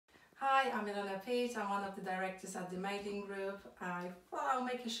Hi, I'm Ilona Pitt. I'm one of the directors at the mailing group. I'll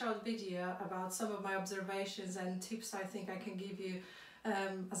make a short video about some of my observations and tips I think I can give you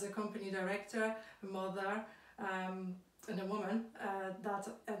as a company director, a mother, and a woman,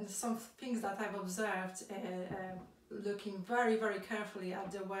 and some things that I've observed looking very, very carefully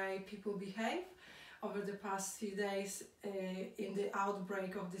at the way people behave over the past few days in the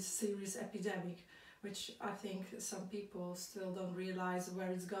outbreak of this serious epidemic, which I think some people still don't realize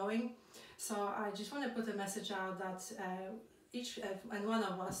where it's going. So I just want to put a message out that each and one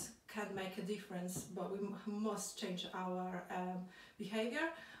of us can make a difference, but we must change our behavior,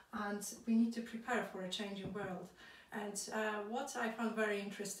 and we need to prepare for a changing world. And what I found very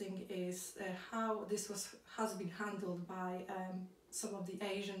interesting is how this has been handled by some of the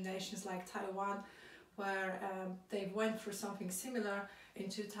Asian nations like Taiwan, where they went through something similar in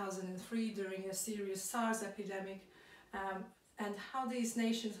 2003 during a serious SARS epidemic, and how these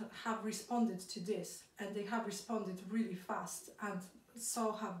nations have responded to this, and they have responded really fast, and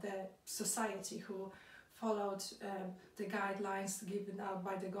so have the society who followed the guidelines given out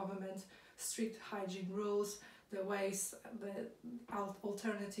by the government, strict hygiene rules, the ways, the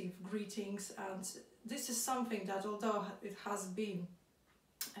alternative greetings. And this is something that, although it has been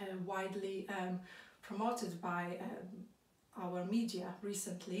widely promoted by our media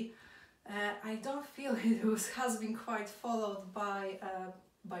recently, I don't feel it has been quite followed by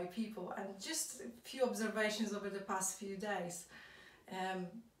people. And just a few observations over the past few days.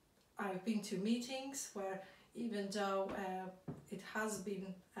 I've been to meetings where, even though it has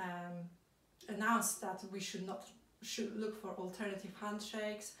been announced that we should look for alternative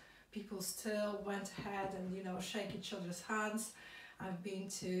handshakes, people still went ahead and shake each other's hands. I've been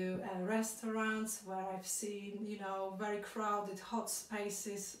to restaurants where I've seen very crowded hot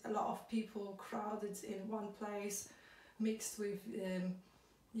spaces, a lot of people crowded in one place, mixed with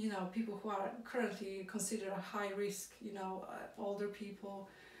people who are currently considered a high risk, older people.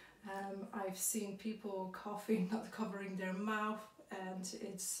 I've seen people coughing, not covering their mouth, and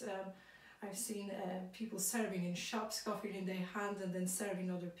I've seen people serving in shops, coughing in their hand and then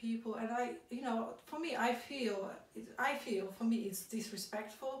serving other people. And for me, I feel for me it's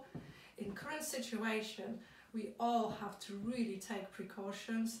disrespectful. In current situation, we all have to really take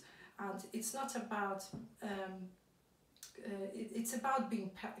precautions, and it's not about it's about being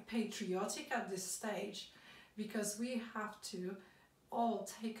patriotic at this stage, because we have to all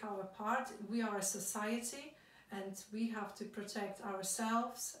take our part. We are a society, and we have to protect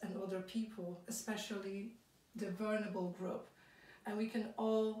ourselves and other people, especially the vulnerable group. And we can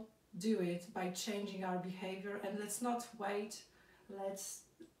all do it by changing our behavior. And let's not wait. Let's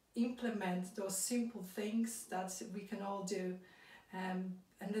implement those simple things that we can all do. And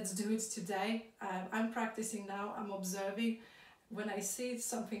let's do it today. I'm practicing now. I'm observing. When I see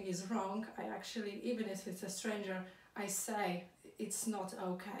something is wrong, I actually, even if it's a stranger, I say it's not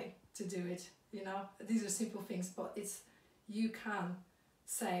okay to do it. These are simple things, but you can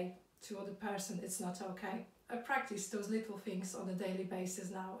say to other person it's not okay. I practice those little things on a daily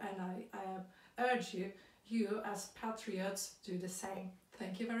basis now, and I urge you as patriots, do the same.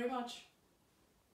 Thank you very much.